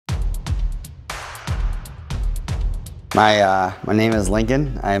My name is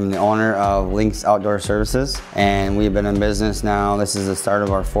Lincoln. I'm the owner of Links Outdoor Services, and we've been in business now. This is the start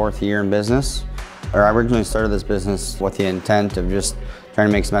of our 4th year in business. I originally started this business with the intent of just trying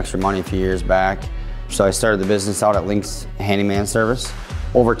to make some extra money a few years back. So I started the business out at Links Handyman Service.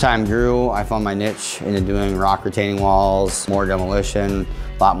 Over time grew, I found my niche into doing rock retaining walls, more demolition,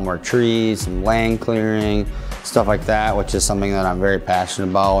 a lot more trees, some land clearing, stuff like that, which is something that I'm very passionate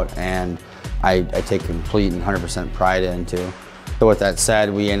about and I take complete and 100% pride into. So with that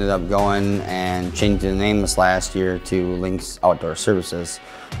said, we ended up going and changing the name this last year to Links Outdoor Services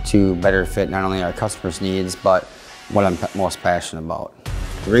to better fit not only our customers' needs, but what I'm most passionate about.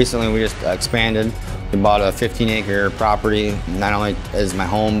 Recently we just expanded. We bought a 15-acre property. Not only is my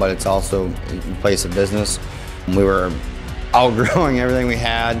home, but it's also a place of business. We were outgrowing everything we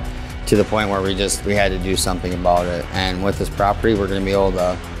had to the point where we had to do something about it. And with this property, we're gonna be able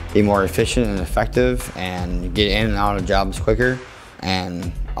to be more efficient and effective and get in and out of jobs quicker and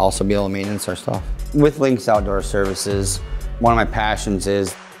also be able to maintenance our stuff. With Links Outdoor Services, one of my passions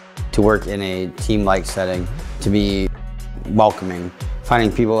is to work in a team-like setting, to be welcoming, finding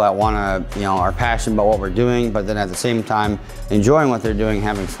people that are passionate about what we're doing, but then at the same time enjoying what they're doing,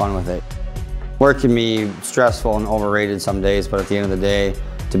 having fun with it. Work can be stressful and overrated some days, but at the end of the day,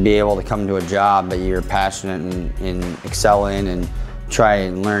 to be able to come to a job that you're passionate and excel in and try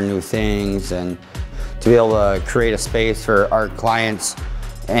and learn new things, and to be able to create a space for our clients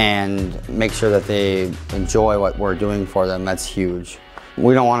and make sure that they enjoy what we're doing for them, that's huge.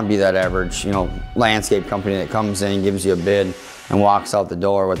 We don't want to be that average, landscape company that comes in, gives you a bid, and walks out the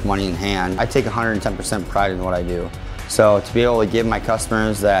door with money in hand. I take 110% pride in what I do. So to be able to give my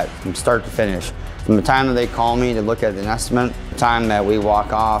customers that from start to finish, from the time that they call me to look at an estimate, the time that we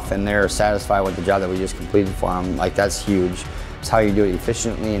walk off and they're satisfied with the job that we just completed for them, that's huge. It's how you do it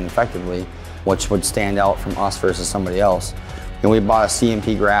efficiently and effectively, which would stand out from us versus somebody else. And we bought a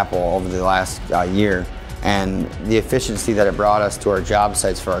CMP grapple over the last year, and the efficiency that it brought us to our job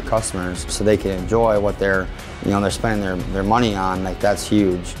sites for our customers so they can enjoy what they're spending their money on, that's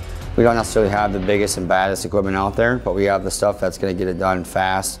huge. We don't necessarily have the biggest and baddest equipment out there, but we have the stuff that's gonna get it done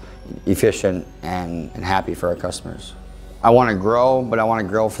fast, efficient, and happy for our customers. I want to grow, but I want to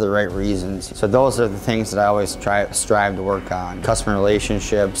grow for the right reasons. So those are the things that I always strive to work on. Customer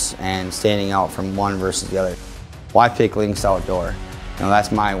relationships and standing out from one versus the other. Why pick Links Outdoor?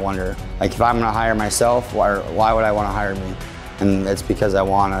 That's my wonder. If I'm going to hire myself, why would I want to hire me? And it's because I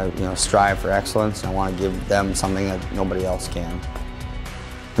want to strive for excellence, and I want to give them something that nobody else can.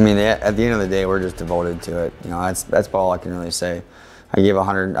 At the end of the day, we're just devoted to it. That's all I can really say.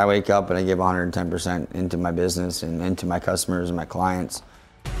 I wake up and I give 110% into my business and into my customers and my clients.